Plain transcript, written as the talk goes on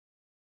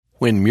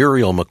When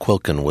Muriel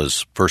McQuilkin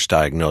was first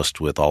diagnosed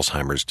with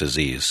Alzheimer's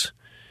disease,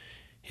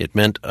 it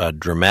meant a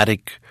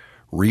dramatic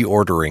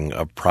reordering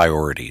of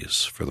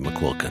priorities for the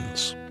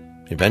McQuilkins.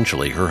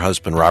 Eventually, her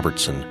husband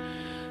Robertson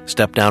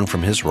stepped down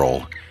from his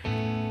role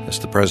as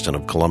the president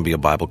of Columbia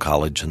Bible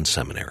College and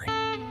Seminary.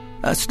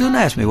 A student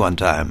asked me one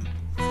time,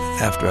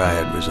 after I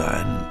had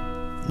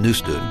resigned, a new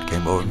student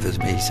came over and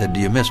visited me. He said, "Do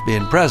you miss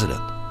being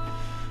president?"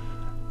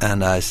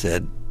 And I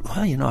said, "Well,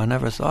 I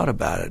never thought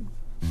about it.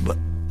 But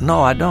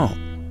no, I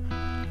don't.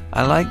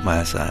 I like my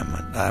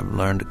assignment. I've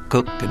learned to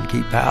cook and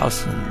keep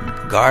house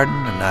and garden,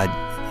 and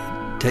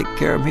I take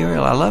care of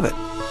Muriel. I love it."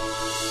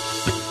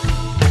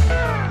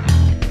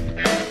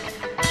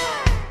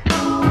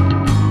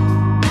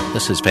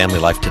 This is Family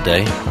Life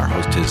Today. Our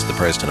host is the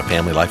president of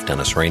Family Life,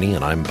 Dennis Rainey,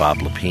 and I'm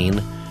Bob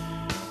Lepine.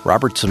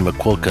 Robertson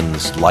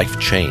McQuilkin's life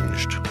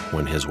changed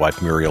when his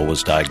wife Muriel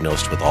was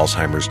diagnosed with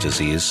Alzheimer's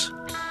disease,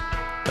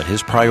 but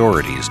his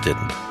priorities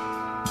didn't.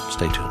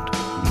 Stay tuned.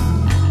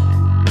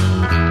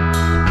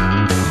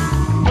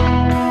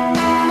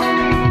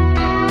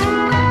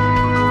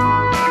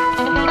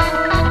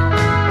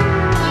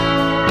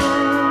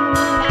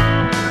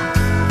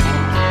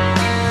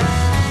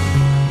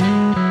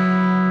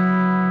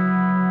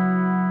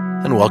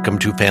 And welcome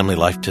to Family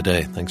Life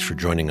Today. Thanks for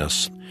joining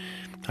us.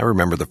 I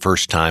remember the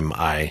first time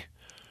I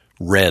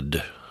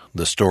read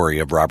the story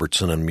of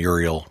Robertson and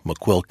Muriel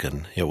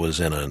McQuilkin. It was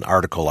in an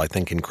article, I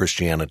think, in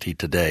Christianity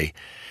Today.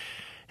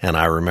 And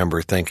I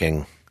remember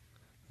thinking,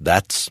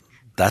 that's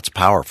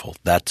powerful.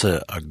 That's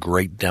a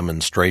great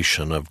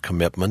demonstration of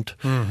commitment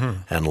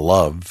and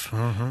love.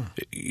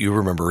 You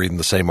remember reading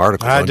the same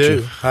article, don't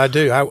you? I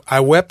do. I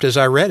wept as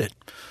I read it.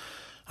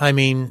 I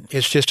mean,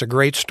 it's just a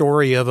great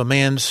story of a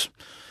man's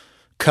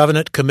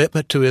covenant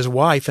commitment to his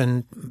wife.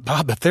 And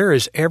Bob, if there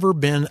has ever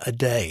been a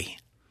day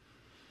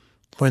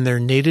when there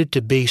needed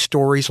to be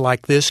stories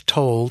like this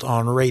told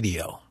on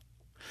radio,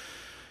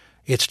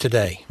 it's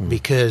today,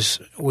 because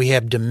we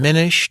have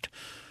diminished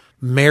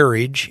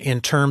marriage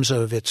in terms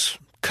of its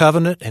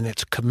covenant and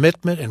its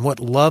commitment and what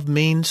love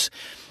means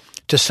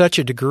to such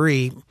a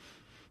degree.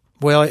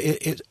 Well,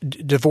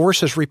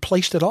 divorce has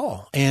replaced it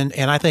all. And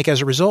I think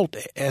as a result,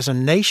 as a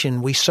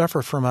nation, we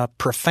suffer from a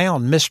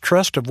profound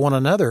mistrust of one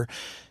another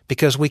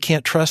because we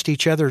can't trust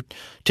each other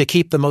to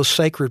keep the most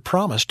sacred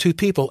promise two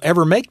people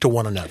ever make to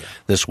one another.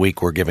 This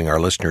week, we're giving our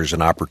listeners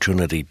an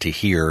opportunity to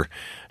hear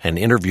an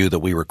interview that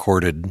we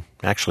recorded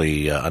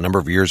actually a number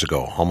of years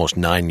ago, almost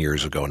 9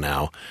 years ago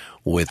now,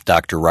 with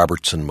Dr.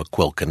 Robertson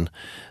McQuilkin.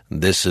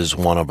 This is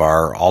one of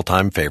our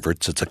all-time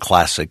favorites. It's a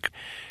classic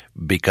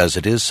because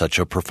it is such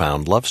a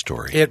profound love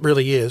story. It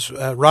really is.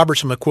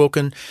 Robertson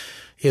McQuilkin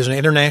is an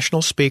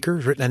international speaker.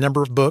 He's written a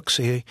number of books.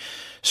 He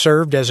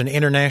served as an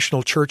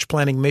international church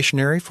planting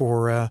missionary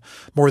for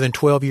more than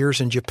 12 years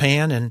in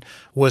Japan and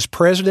was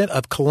president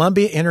of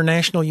Columbia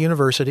International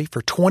University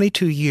for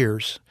 22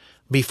 years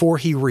before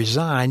he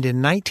resigned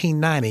in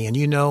 1990.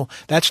 And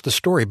that's the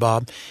story,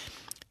 Bob.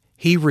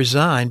 He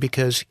resigned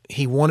because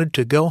he wanted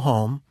to go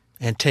home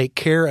and take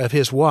care of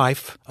his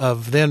wife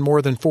of then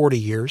more than 40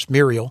 years,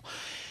 Muriel,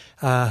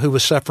 who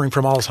was suffering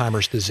from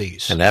Alzheimer's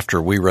disease. And after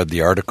we read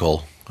the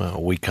article,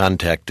 we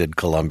contacted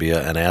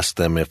Columbia and asked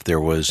them if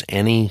there was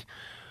any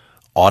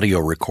audio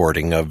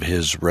recording of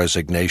his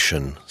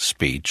resignation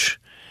speech.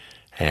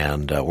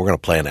 And we're going to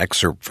play an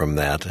excerpt from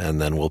that,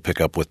 and then we'll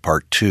pick up with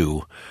part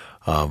two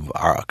of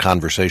our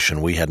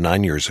conversation we had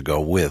 9 years ago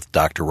with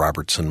Dr.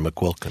 Robertson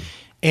McQuilkin.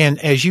 And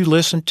as you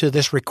listen to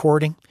this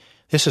recording,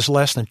 this is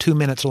less than 2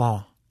 minutes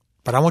long,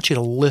 but I want you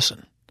to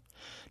listen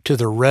to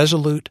the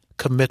resolute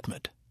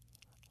commitment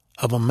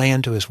of a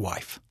man to his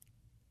wife.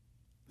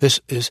 This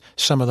is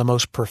some of the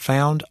most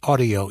profound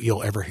audio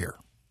you'll ever hear.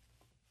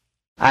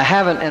 I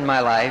haven't in my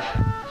life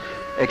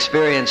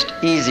experienced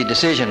easy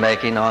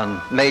decision-making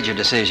on major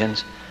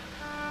decisions,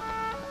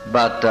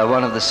 but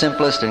one of the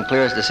simplest and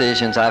clearest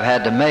decisions I've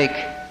had to make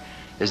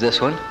is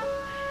this one,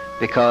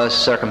 because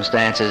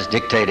circumstances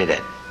dictated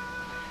it.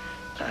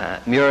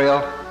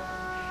 Muriel,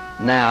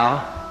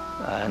 now,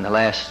 in the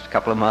last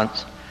couple of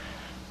months,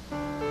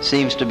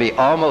 seems to be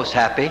almost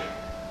happy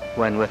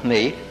when with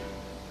me,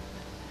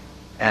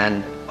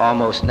 and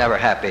almost never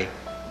happy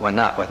when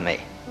not with me.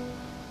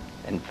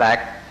 In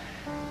fact,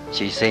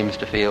 she seems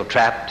to feel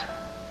trapped,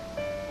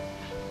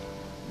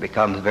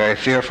 becomes very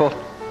fearful,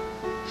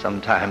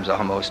 sometimes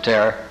almost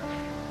terror,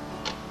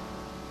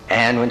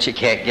 and when she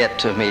can't get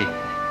to me,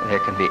 there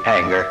can be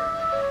anger.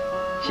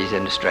 She's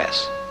in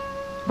distress.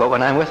 But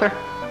when I'm with her,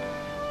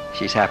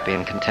 she's happy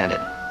and contented.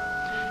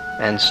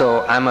 And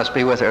so I must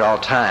be with her at all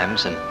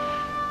times. And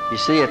you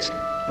see, it's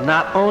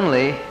not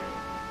only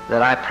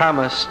that I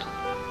promised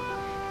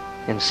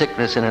in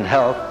sickness and in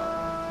health,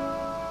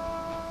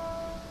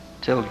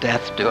 till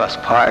death do us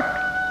part,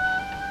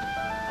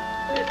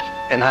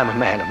 and I'm a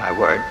man of my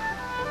word.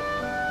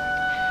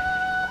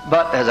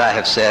 But as I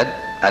have said,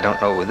 I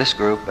don't know with this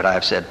group, but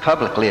I've said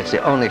publicly, it's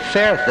the only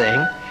fair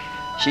thing.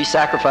 She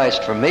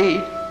sacrificed for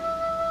me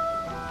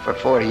for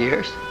 40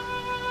 years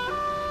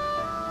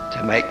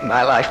to make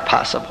my life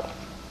possible.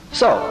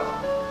 So,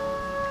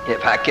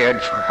 If I cared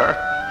for her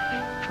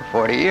for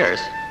 40 years,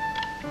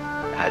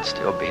 I'd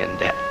still be in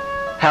debt.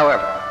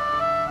 However,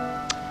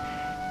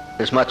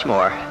 there's much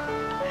more.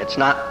 It's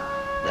not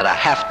that I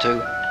have to,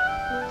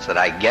 it's that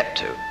I get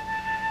to.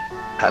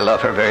 I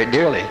love her very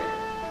dearly,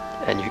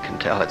 and you can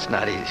tell it's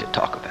not easy to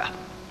talk about.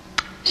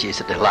 She's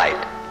a delight.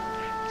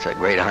 It's a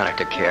great honor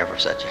to care for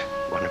such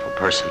a wonderful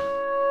person.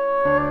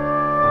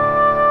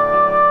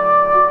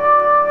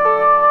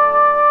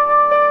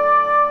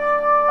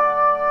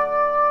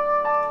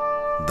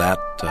 That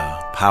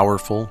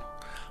powerful,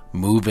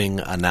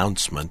 moving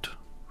announcement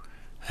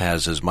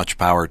has as much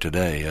power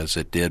today as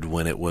it did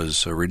when it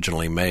was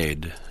originally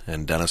made.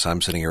 And Dennis,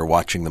 I'm sitting here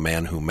watching the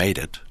man who made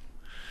it,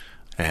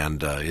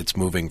 and it's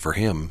moving for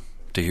him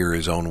to hear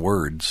his own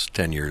words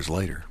 10 years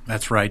later.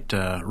 That's right.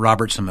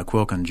 Robertson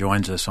McQuilkin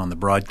joins us on the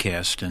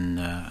broadcast.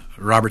 And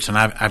Robertson,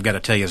 I've got to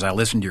tell you, as I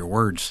listen to your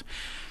words,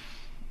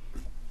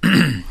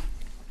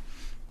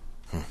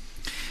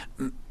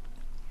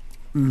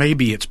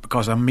 maybe it's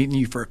because I'm meeting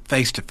you for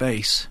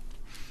face-to-face,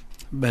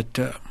 but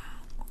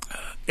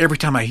every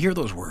time I hear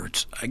those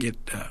words, I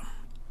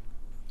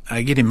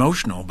get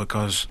emotional,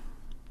 because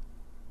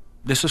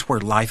this is where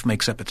life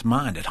makes up its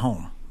mind at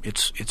home.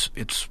 It's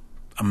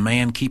a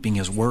man keeping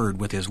his word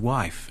with his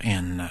wife,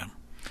 and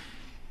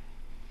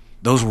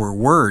those were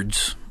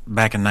words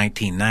back in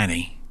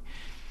 1990,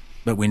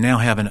 but we now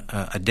have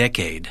a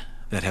decade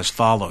that has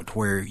followed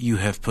where you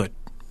have put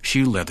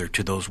shoe leather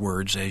to those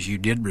words as you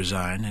did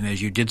resign and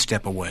as you did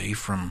step away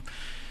from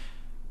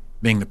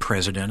being the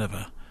president of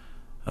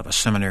a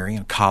seminary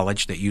and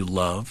college that you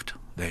loved,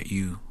 that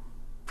you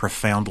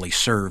profoundly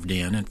served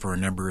in and for a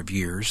number of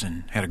years,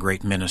 and had a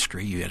great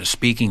ministry. You had a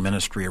speaking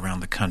ministry around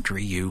the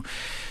country. You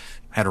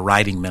had a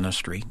writing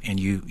ministry,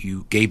 and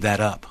you gave that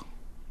up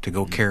to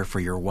go care for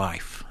your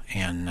wife.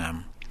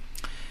 And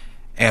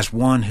as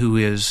one who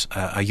is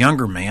a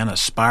younger man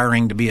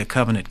aspiring to be a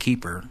covenant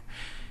keeper,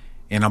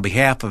 and on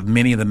behalf of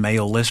many of the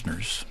male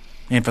listeners,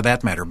 and for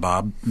that matter,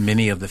 Bob,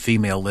 many of the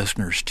female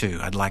listeners too,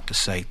 I'd like to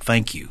say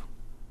thank you.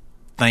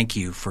 Thank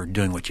you for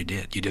doing what you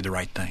did. You did the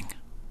right thing.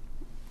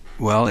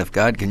 Well, if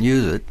God can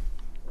use it,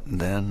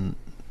 then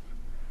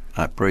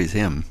I praise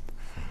Him.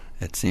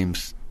 It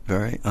seems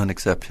very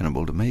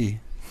unexceptionable to me,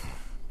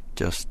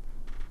 just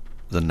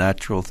the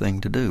natural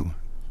thing to do.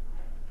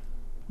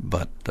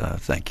 But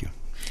thank you.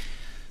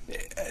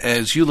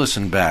 As you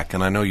listen back,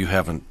 and I know you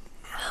haven't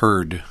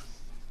heard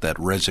that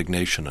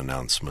resignation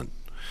announcement,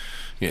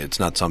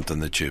 it's not something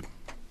that you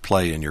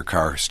play in your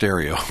car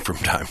stereo from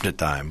time to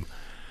time.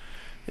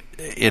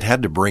 It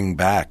had to bring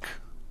back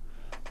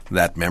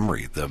that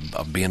memory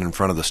of being in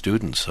front of the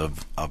students,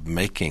 of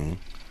making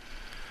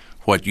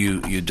what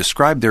you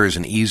described there as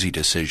an easy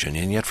decision,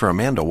 and yet for a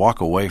man to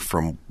walk away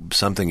from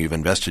something you've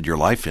invested your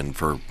life in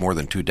for more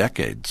than 2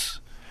 decades,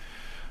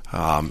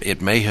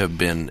 it may have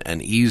been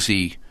an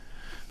easy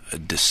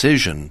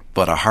decision,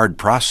 but a hard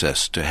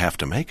process to have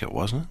to make it,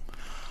 wasn't it?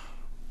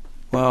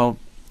 Well,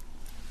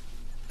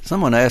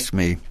 someone asked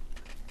me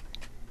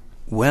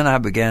when I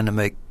began to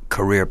make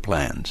career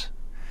plans,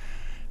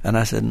 and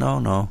I said,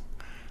 no,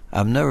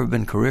 I've never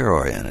been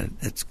career-oriented.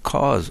 It's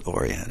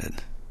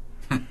cause-oriented.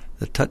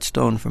 The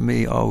touchstone for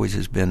me always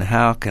has been,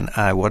 how can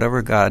I,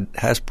 whatever God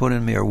has put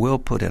in me or will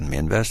put in me,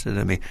 invested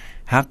in me,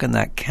 how can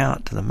that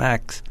count to the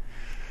max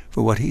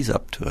for what He's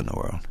up to in the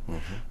world?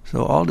 Mm-hmm.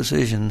 So all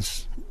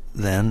decisions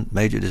then,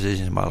 major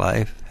decisions in my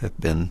life, have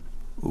been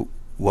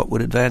what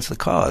would advance the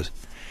cause.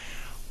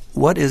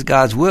 What is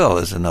God's will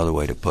is another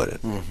way to put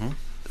it. Mm-hmm.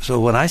 So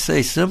when I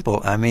say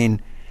simple, I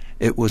mean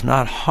it was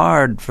not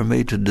hard for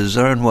me to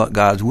discern what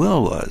God's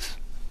will was.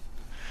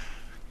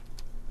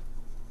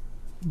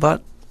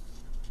 But,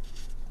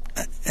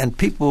 and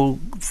people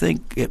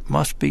think it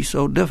must be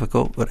so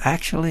difficult, but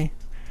actually,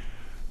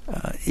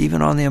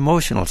 even on the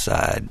emotional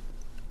side,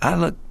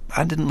 I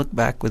didn't look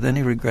back with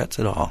any regrets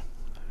at all.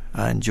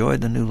 I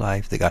enjoyed the new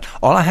life that God.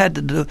 All I had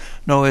to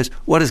know is,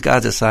 what is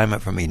God's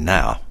assignment for me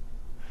now?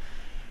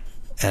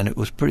 And it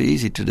was pretty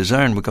easy to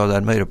discern, because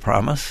I'd made a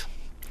promise,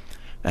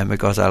 and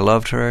because I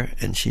loved her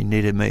and she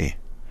needed me.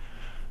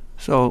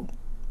 So,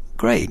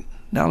 great.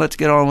 Now let's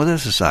get on with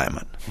this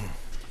assignment.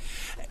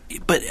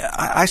 But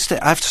I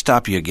have to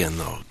stop you again,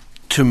 though.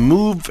 To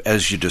move,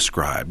 as you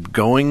described,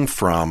 going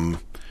from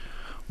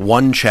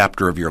one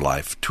chapter of your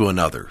life to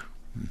another,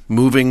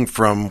 moving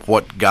from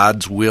what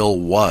God's will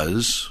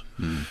was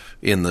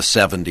in the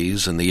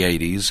 70s and the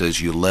 80s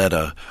as you led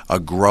a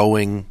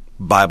growing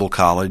Bible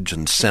college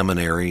and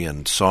seminary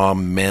and saw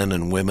men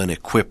and women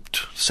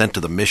equipped, sent to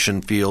the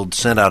mission field,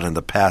 sent out in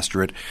the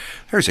pastorate.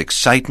 There's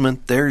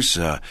excitement. There's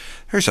a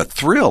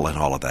thrill in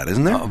all of that,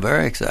 isn't there? Oh,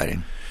 very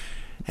exciting.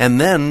 And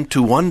then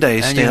to one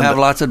day stand up. And you have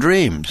lots of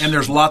dreams. And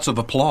there's lots of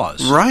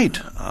applause. Right.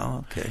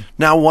 Oh, okay.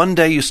 Now one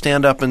day you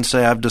stand up and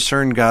say, I've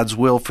discerned God's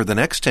will for the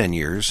next 10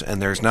 years,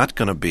 and there's not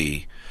going to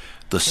be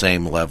the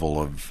same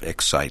level of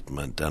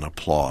excitement and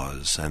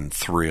applause and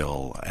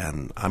thrill,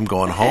 and I'm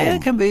going home.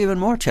 It can be even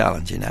more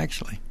challenging,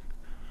 actually.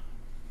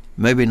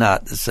 Maybe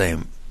not the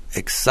same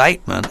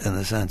excitement in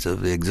the sense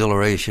of the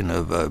exhilaration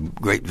of a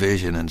great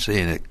vision and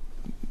seeing it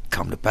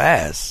come to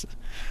pass.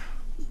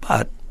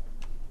 But,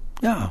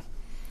 yeah.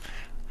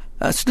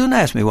 A student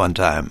asked me one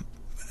time,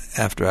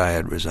 after I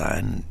had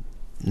resigned,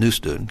 a new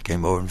student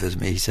came over and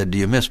visited me. He said, "Do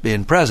you miss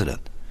being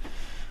president?"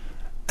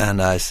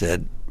 And I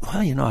said, "Well,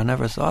 I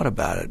never thought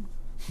about it.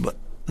 But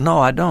no,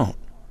 I don't.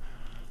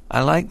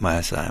 I like my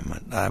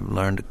assignment. I've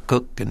learned to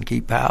cook and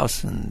keep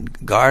house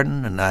and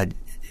garden, and I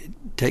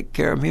take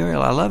care of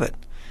Muriel. I love it."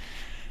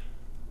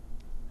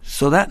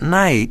 So that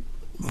night,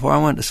 before I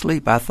went to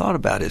sleep, I thought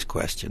about his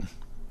question.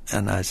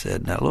 And I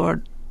said, "Now,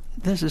 Lord,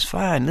 this is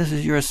fine. This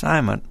is your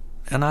assignment,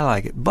 and I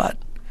like it. But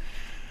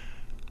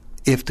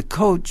if the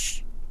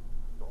coach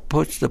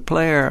puts the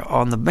player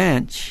on the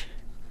bench,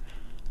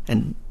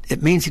 and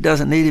it means he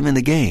doesn't need him in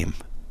the game.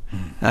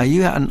 Now,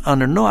 you are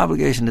under no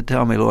obligation to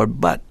tell me, Lord,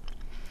 but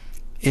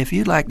if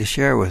you'd like to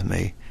share with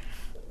me,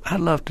 I'd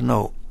love to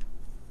know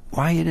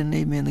why you didn't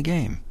need me in the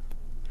game."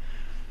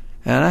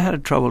 And I had a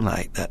troubled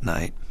night that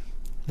night.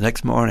 The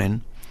next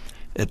morning,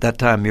 at that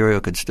time, Muriel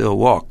could still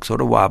walk,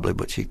 sort of wobbly,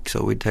 but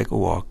so we'd take a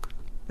walk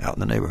out in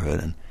the neighborhood,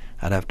 and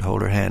I'd have to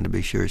hold her hand to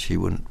be sure she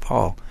wouldn't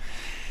fall.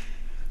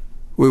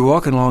 We were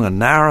walking along a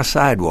narrow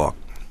sidewalk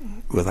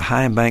with a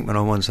high embankment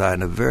on one side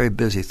and a very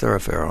busy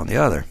thoroughfare on the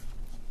other.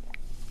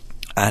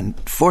 And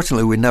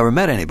fortunately, we never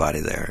met anybody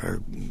there,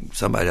 or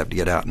somebody'd have to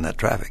get out in that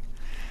traffic.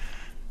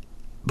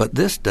 But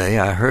this day,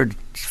 I heard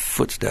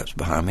footsteps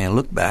behind me and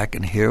looked back,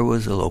 and here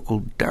was a local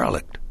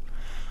derelict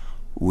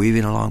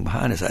weaving along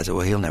behind us. I said,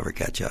 "Well, he'll never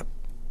catch up."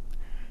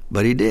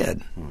 But he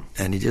did,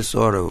 and he just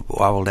sort of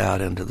wobbled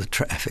out into the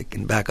traffic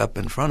and back up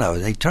in front of us.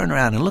 And he turned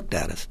around and looked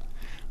at us,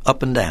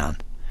 up and down.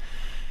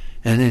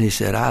 And then he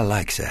said, "I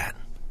likes that.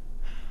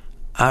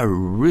 I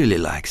really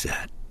likes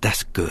that.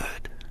 That's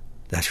good.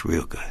 That's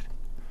real good."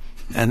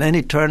 And then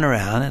he turned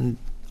around and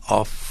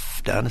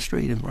off down the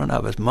street in front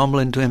of us,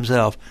 mumbling to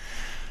himself,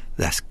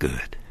 "That's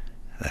good.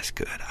 That's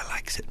good. I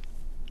likes it."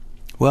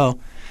 Well,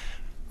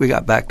 we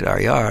got back to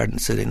our yard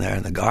and sitting there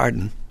in the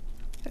garden,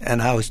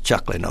 and I was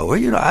chuckling over.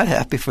 I'm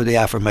happy for the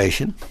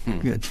affirmation.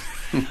 Good.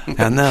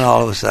 And then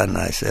all of a sudden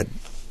I said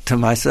to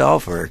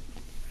myself, or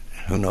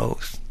who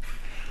knows,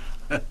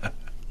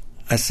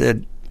 I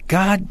said,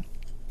 "God,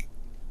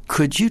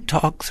 could you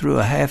talk through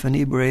a half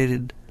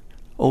inebriated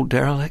old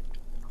derelict?"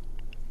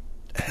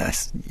 And I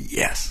said,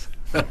 "Yes."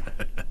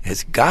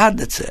 It's God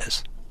that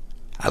says,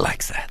 "I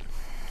likes that."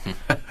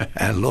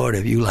 And Lord,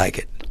 if you like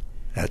it,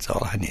 that's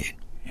all I need.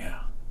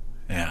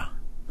 Yeah.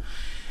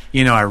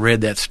 I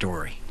read that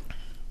story,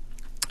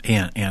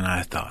 and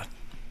I thought,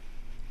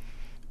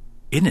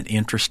 isn't it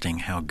interesting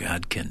how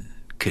God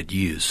could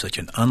use such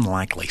an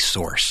unlikely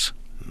source?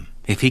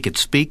 If he could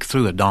speak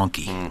through a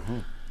donkey,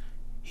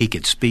 he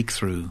could speak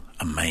through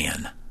a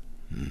man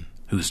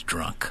who's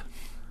drunk.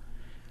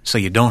 So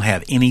you don't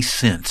have any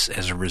sense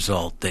as a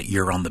result that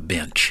you're on the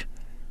bench,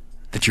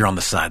 that you're on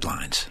the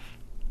sidelines.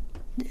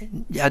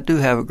 I do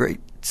have a great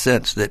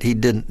sense that he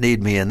didn't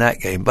need me in that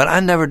game, but I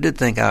never did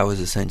think I was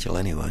essential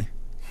anyway,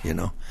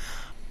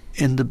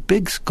 In the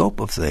big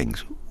scope of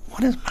things,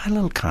 what is my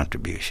little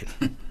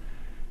contribution?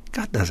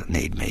 God doesn't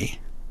need me.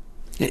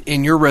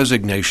 In your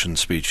resignation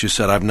speech, you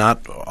said, "I've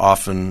not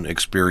often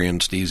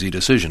experienced easy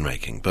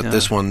decision-making, but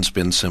this one's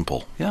been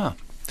simple." Yeah.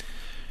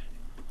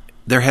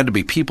 There had to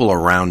be people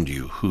around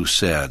you who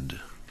said,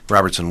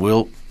 "Robertson,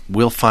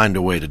 we'll find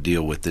a way to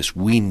deal with this.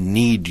 We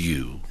need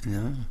you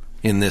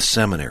in this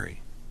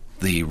seminary.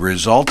 The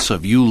results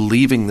of you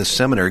leaving this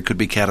seminary could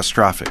be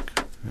catastrophic.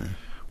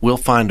 We'll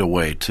find a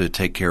way to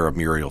take care of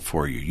Muriel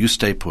for you. You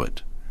stay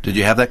put." Did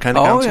you have that kind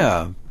of counsel? Oh,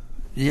 yeah.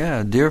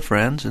 Yeah, dear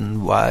friends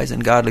and wise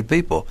and godly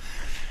people.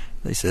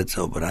 They said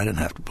so, but I didn't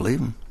have to believe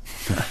them.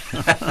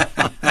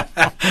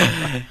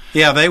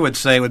 Yeah, they would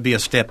say it would be a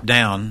step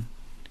down.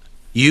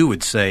 You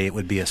would say it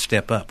would be a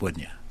step up,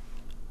 wouldn't you?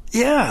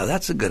 Yeah,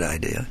 that's a good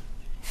idea.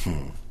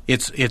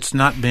 It's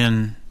not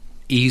been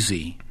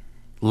easy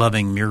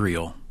loving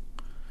Muriel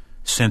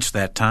since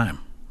that time.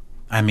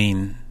 I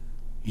mean,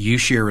 you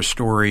share a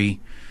story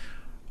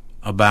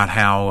about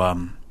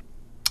how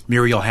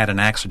Muriel had an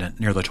accident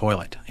near the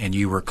toilet, and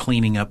you were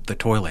cleaning up the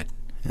toilet,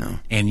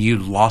 and you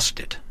lost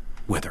it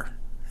with her.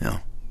 Yeah.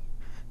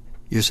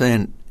 You're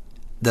saying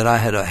that I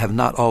have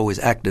not always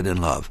acted in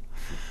love.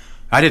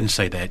 I didn't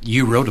say that.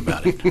 You wrote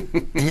about it.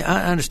 Yeah,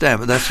 I understand,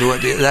 but that's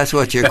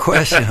what your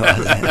question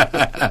was.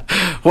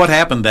 What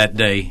happened that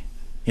day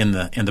in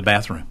the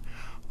bathroom?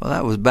 Well,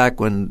 that was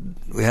back when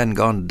we hadn't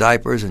gone to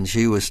diapers, and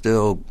she was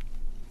still.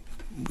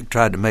 We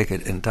tried to make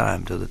it in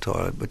time to the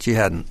toilet, but she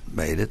hadn't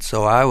made it.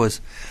 So I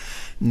was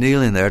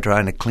kneeling there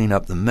trying to clean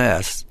up the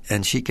mess,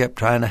 and she kept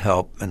trying to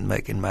help and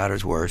making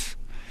matters worse,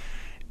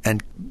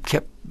 and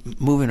kept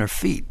moving her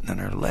feet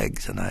and her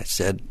legs. And I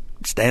said,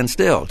 "Stand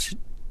still."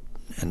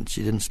 And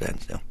she didn't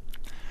stand still.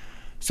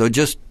 So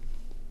just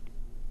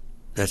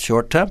that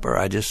short temper,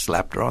 I just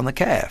slapped her on the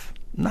calf.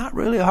 Not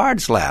really a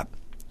hard slap.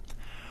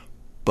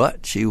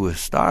 But she was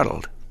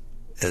startled.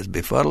 As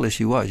befuddled as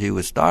she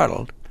was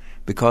startled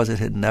because it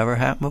had never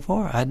happened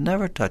before. I'd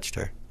never touched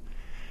her.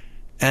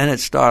 And it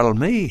startled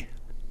me.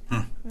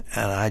 And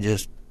I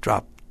just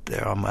dropped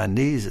there on my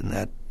knees in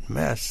that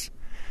mess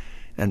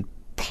and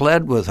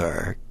pled with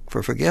her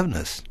for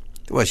forgiveness.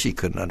 Well, she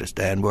couldn't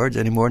understand words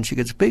any more than she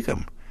could speak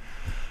them.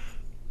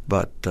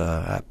 But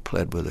I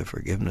pled with her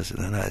forgiveness,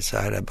 and then I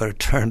decided I better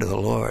turn to the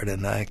Lord,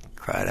 and I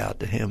cried out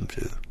to Him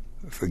to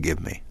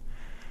forgive me.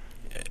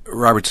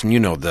 Robertson, you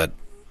know that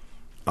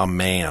a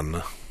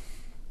man,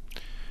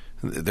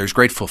 there's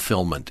great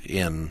fulfillment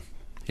in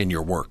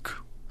your work.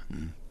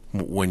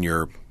 When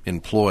you're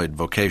employed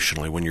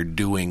vocationally, when you're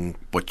doing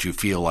what you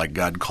feel like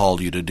God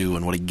called you to do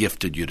and what He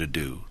gifted you to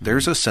do,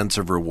 there's a sense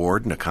of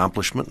reward and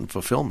accomplishment and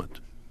fulfillment.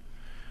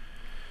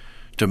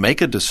 To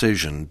make a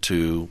decision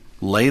to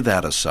lay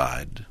that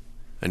aside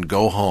and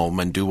go home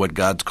and do what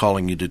God's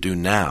calling you to do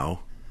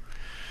now,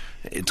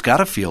 it's got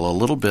to feel a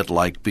little bit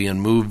like being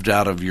moved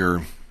out of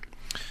your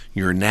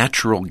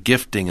natural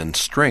gifting and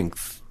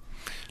strength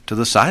to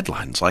the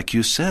sidelines. Like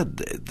you said,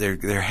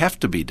 there have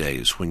to be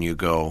days when you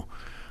go,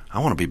 I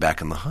want to be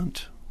back in the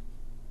hunt.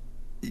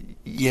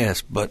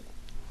 Yes, but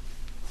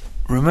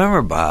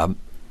remember, Bob,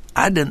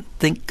 I didn't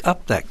think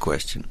up that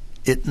question.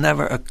 It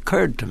never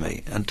occurred to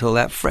me until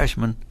that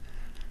freshman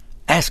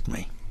asked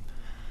me.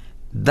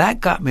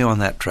 That got me on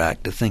that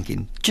track to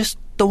thinking just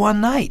the one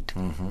night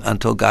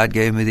until God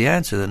gave me the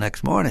answer the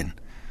next morning.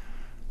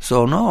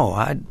 So no,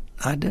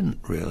 I didn't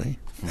really.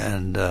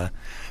 And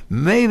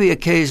maybe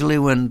occasionally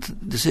when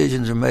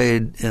decisions are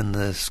made in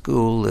the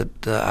school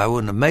that I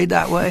wouldn't have made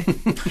that way.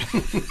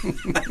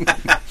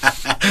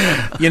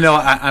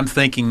 I'm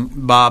thinking,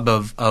 Bob,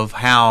 of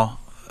how,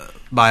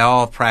 by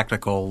all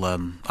practical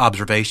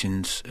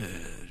observations,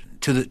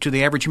 to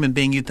the average human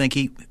being, you'd think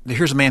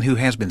here's a man who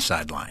has been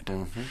sidelined.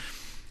 Mm-hmm.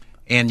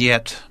 And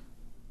yet,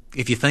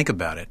 if you think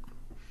about it,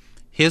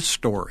 his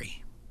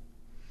story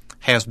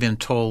has been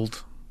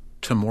told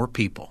to more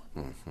people.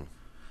 Mm-hmm.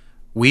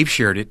 We've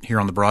shared it here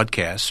on the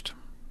broadcast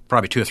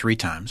probably 2 or 3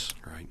 times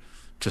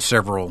to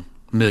several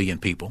million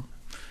people.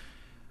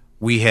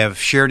 We have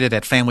shared it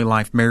at Family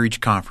Life Marriage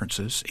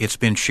Conferences. It's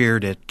been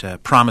shared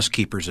at Promise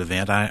Keepers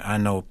event. I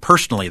know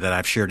personally that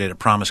I've shared it at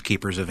Promise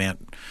Keepers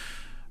event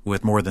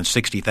with more than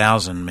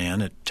 60,000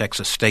 men at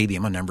Texas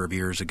Stadium a number of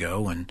years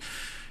ago, and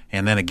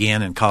then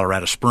again in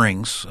Colorado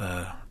Springs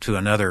to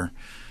another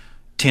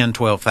 10,000,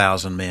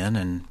 12,000 men.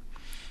 And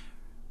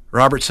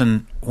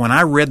Robertson, when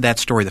I read that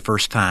story the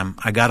first time,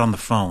 I got on the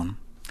phone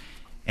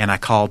and I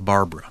called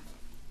Barbara.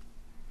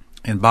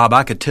 And Bob,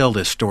 I could tell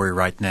this story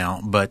right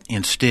now, but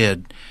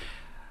instead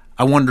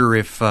I wonder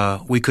if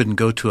we couldn't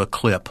go to a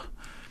clip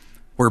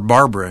where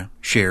Barbara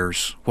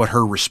shares what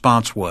her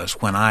response was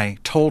when I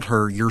told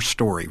her your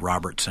story,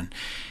 Robertson,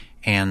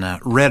 and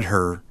read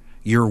her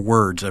your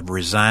words of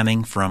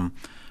resigning from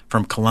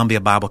Columbia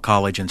Bible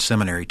College and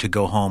Seminary to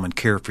go home and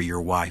care for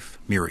your wife,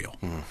 Muriel.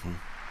 Mm-hmm.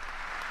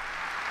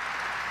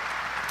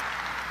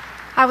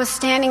 I was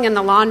standing in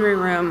the laundry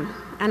room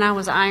and I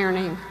was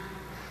ironing.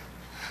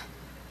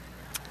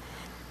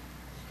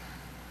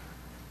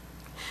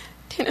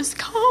 Dennis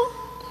called.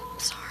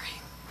 Sorry.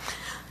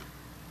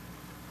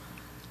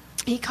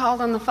 He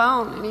called on the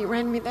phone and he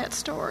read me that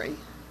story.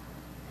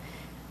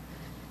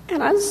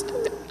 And I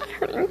stood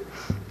there ironing.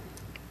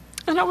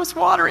 And I was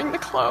watering the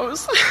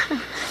clothes.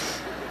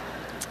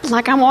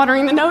 Like I'm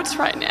watering the notes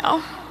right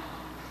now.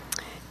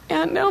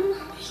 And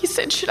he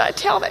said, should I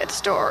tell that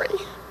story?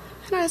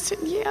 And I said,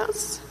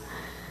 yes.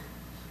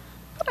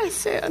 But I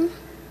said,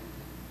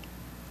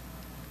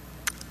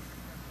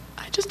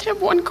 I just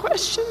have one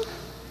question.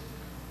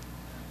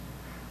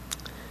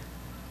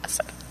 I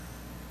said,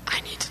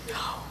 I need to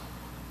know,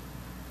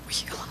 will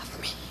you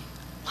love me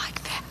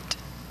like that?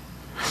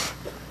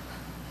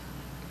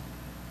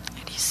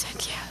 And he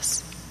said,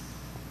 yes.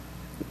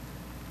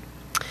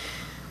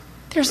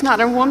 There's not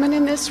a woman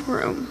in this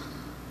room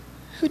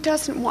who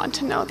doesn't want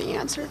to know the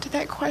answer to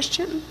that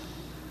question.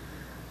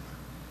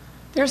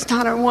 There's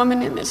not a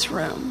woman in this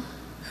room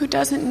who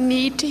doesn't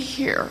need to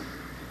hear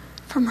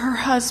from her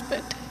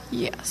husband,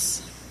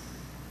 yes,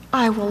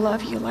 I will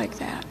love you like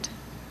that.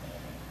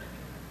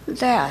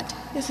 That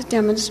is a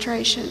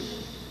demonstration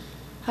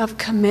of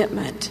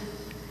commitment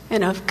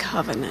and of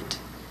covenant.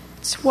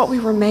 It's what we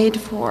were made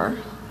for.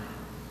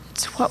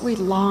 It's what we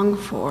long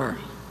for.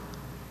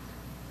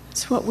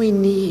 It's what we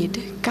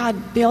need.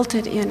 God built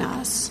it in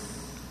us.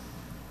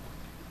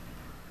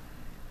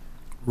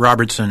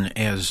 Robertson,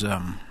 as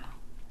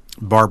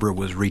Barbara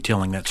was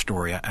retelling that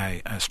story,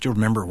 I still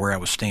remember where I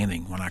was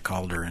standing when I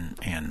called her,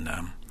 and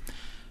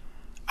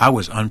I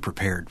was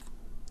unprepared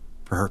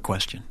for her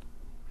question.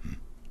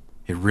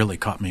 It really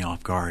caught me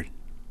off guard.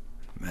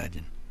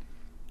 Imagine.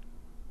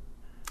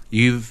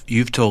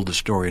 You've told the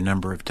story a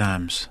number of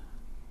times.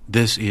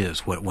 This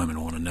is what women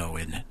want to know,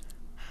 isn't it?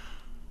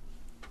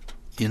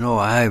 You know,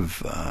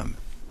 I've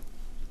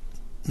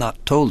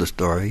not told the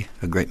story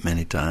a great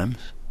many times,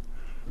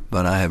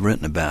 but I have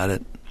written about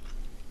it.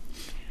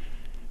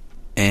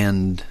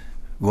 And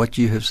what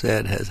you have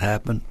said has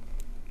happened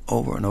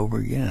over and over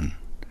again.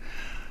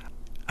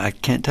 I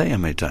can't tell you how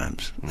many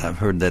times I've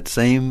heard that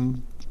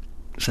same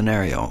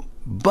scenario.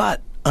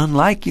 But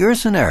unlike your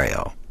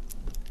scenario,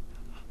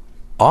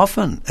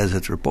 often as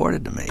it's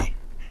reported to me,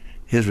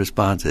 his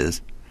response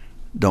is,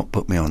 don't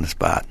put me on the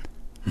spot.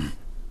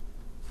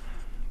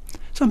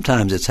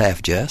 Sometimes it's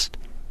half jest.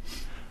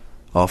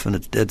 Often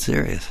it's dead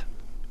serious.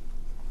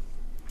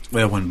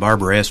 Well, when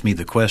Barbara asked me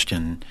the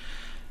question,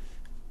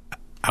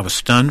 I was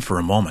stunned for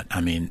a moment. I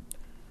mean,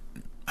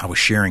 I was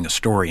sharing a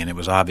story, and it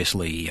was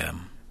obviously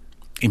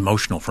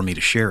emotional for me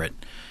to share it.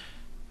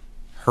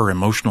 Her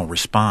emotional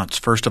response,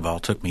 first of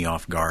all, took me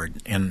off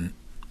guard. And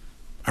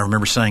I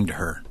remember saying to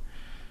her,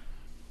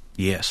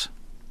 yes,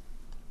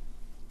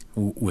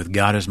 with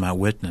God as my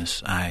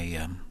witness,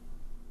 I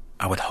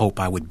would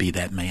hope I would be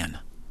that man.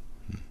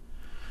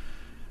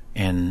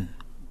 And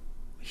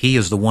He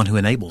is the one who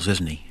enables,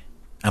 isn't He?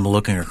 I'm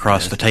looking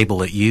across the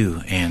table at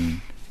you,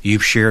 and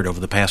you've shared over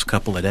the past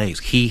couple of days.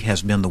 He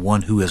has been the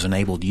one who has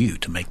enabled you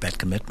to make that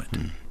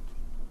commitment.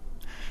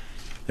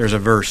 There's a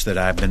verse that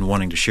I've been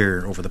wanting to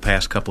share over the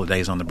past couple of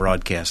days on the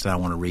broadcast that I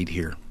want to read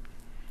here.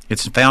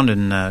 It's found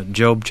in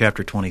Job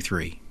chapter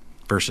 23,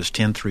 verses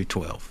 10 through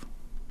 12.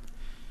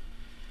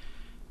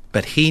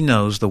 But He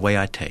knows the way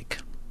I take.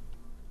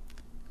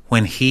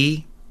 When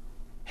He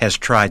has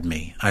tried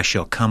me, I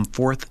shall come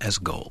forth as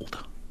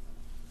gold.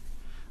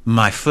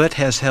 My foot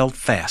has held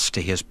fast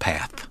to His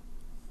path.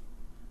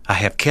 I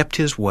have kept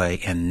His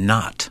way and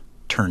not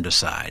turned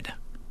aside.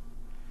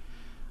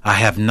 I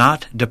have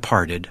not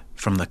departed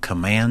from the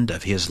command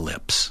of His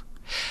lips.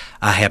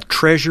 I have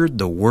treasured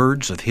the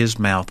words of His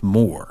mouth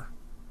more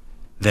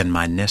than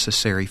my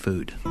necessary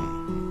food.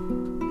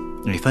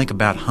 When you think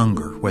about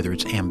hunger, whether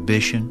it's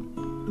ambition,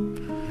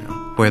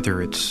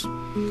 whether it's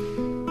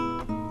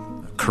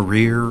a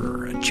career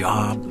or a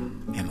job,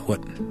 and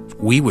what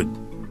we would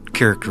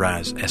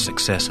characterize as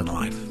success in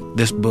life,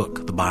 this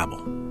book, the Bible,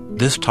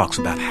 this talks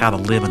about how to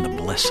live in the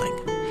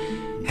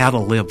blessing, how to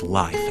live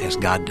life as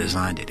God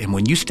designed it. And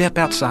when you step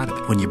outside of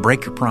it, when you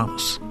break your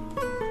promise,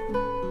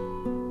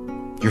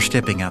 you're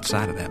stepping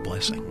outside of that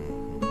blessing.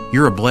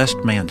 You're a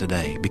blessed man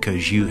today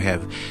because you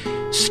have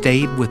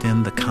stayed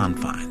within the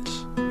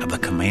confines of the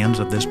commands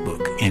of this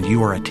book, and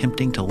you are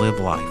attempting to live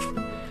life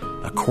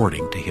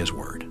according to His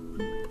Word.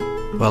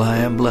 Well, I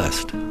am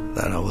blessed,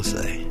 that I will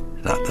say.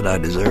 Not that I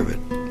deserve it,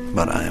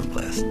 but I am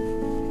blessed.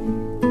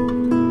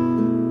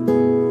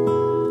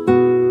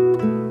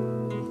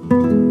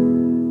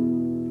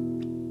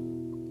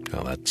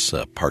 Well, that's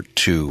part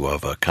 2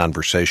 of a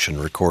conversation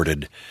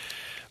recorded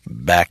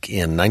back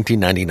in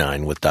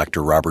 1999 with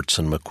Dr.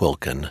 Robertson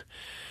McQuilkin.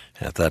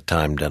 At that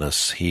time,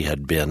 Dennis, he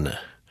had been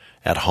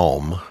at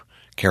home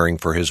caring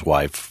for his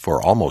wife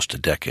for almost a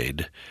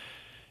decade,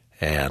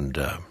 and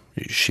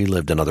she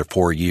lived another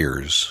 4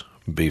 years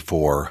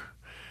before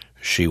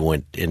she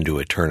went into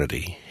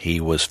eternity.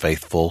 He was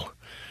faithful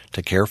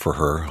to care for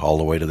her all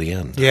the way to the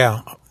end.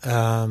 Yeah.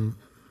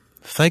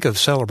 Think of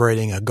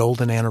celebrating a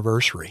golden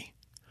anniversary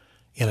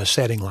in a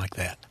setting like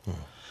that.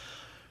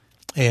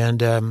 And,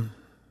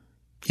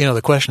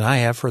 the question I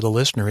have for the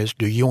listener is,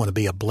 do you want to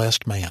be a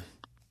blessed man?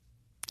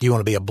 Do you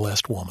want to be a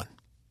blessed woman?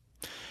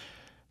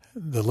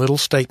 The little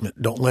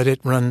statement, don't let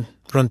it run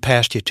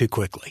past you too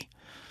quickly.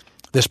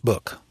 This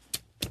book,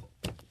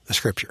 the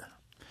Scripture,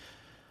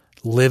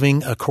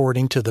 living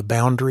according to the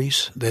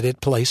boundaries that it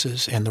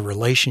places and the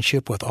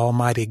relationship with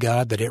Almighty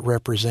God that it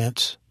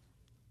represents,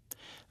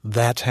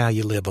 that's how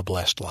you live a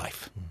blessed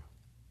life.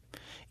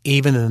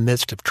 Even in the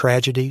midst of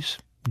tragedies,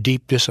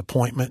 deep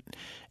disappointment,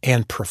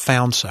 and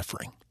profound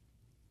suffering,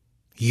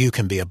 you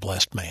can be a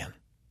blessed man,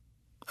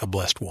 a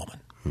blessed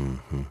woman.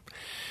 Mm-hmm.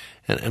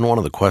 And one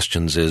of the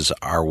questions is,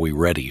 are we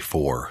ready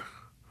for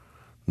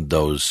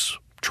those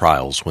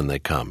trials when they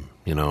come?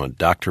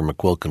 Dr.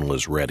 McQuilkin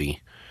was ready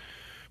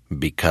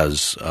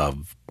because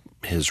of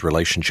his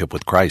relationship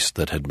with Christ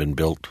that had been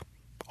built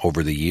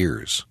over the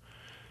years.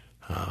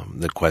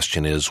 The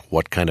question is,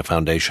 what kind of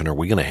foundation are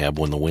we going to have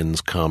when the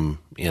winds come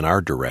in our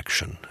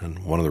direction?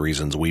 And one of the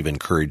reasons we've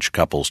encouraged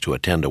couples to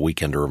attend a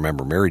Weekend to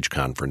Remember Marriage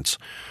conference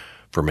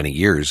for many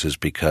years is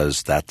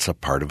because that's a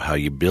part of how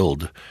you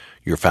build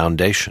your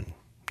foundation.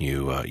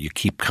 You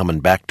keep coming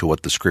back to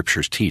what the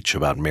Scriptures teach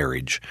about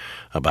marriage,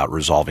 about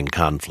resolving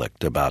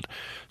conflict, about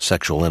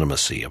sexual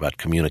intimacy, about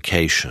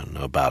communication,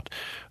 about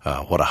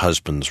what a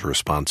husband's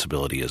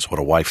responsibility is, what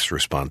a wife's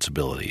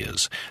responsibility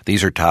is.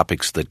 These are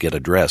topics that get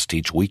addressed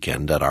each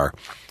weekend at our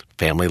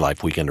Family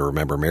Life Weekend to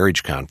Remember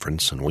Marriage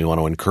conference, and we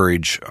want to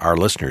encourage our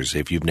listeners,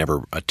 if you've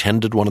never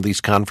attended one of these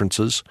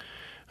conferences,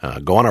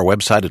 go on our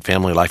website at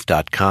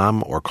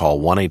familylife.com or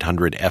call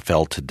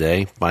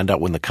 1-800-FL-TODAY. Find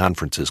out when the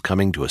conference is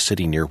coming to a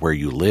city near where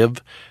you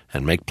live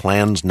and make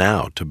plans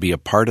now to be a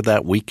part of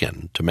that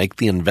weekend, to make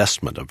the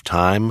investment of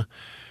time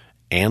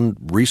and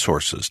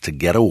resources to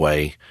get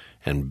away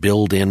and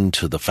build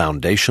into the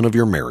foundation of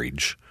your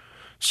marriage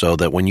so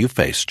that when you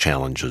face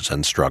challenges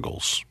and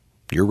struggles,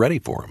 you're ready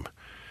for them.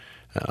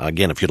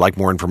 Again, if you'd like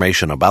more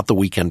information about the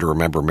Weekend to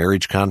Remember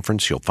Marriage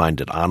Conference, you'll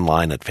find it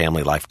online at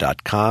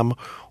familylife.com,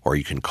 or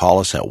you can call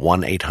us at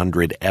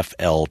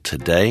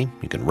 1-800-FL-TODAY.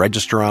 You can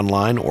register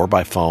online or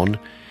by phone.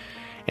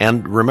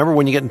 And remember,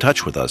 when you get in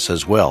touch with us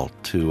as well,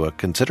 to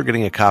consider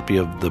getting a copy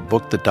of the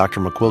book that Dr.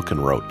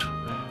 McQuilkin wrote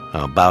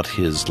about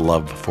his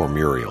love for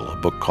Muriel, a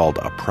book called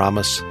A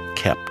Promise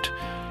Kept.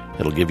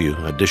 It'll give you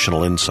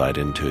additional insight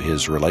into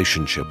his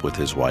relationship with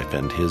his wife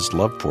and his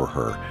love for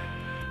her.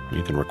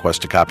 You can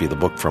request a copy of the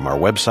book from our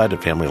website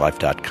at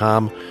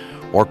familylife.com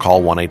or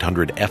call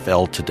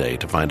 1-800-FL-TODAY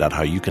to find out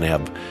how you can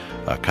have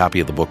a copy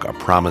of the book, A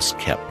Promise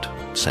Kept,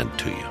 sent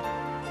to you.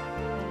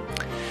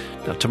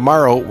 Now,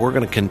 tomorrow we're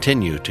going to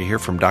continue to hear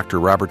from Dr.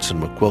 Robertson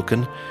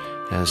McQuilkin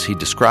as he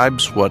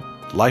describes what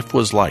life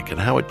was like and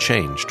how it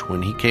changed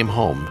when he came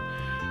home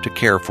to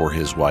care for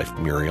his wife,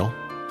 Muriel.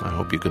 I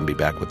hope you can be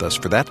back with us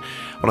for that.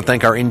 I want to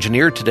thank our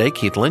engineer today,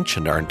 Keith Lynch,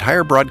 and our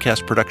entire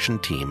broadcast production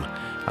team.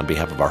 On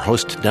behalf of our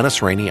host,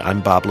 Dennis Rainey, I'm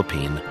Bob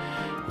Lepine.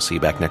 We'll see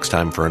you back next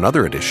time for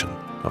another edition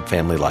of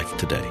Family Life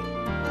Today.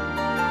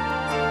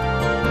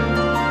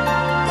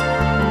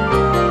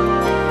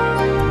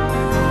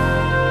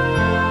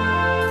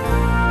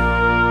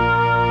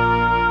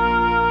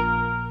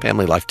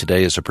 Family Life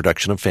Today is a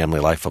production of Family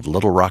Life of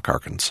Little Rock,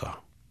 Arkansas.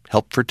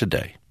 Help for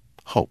today,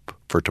 hope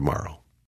for tomorrow.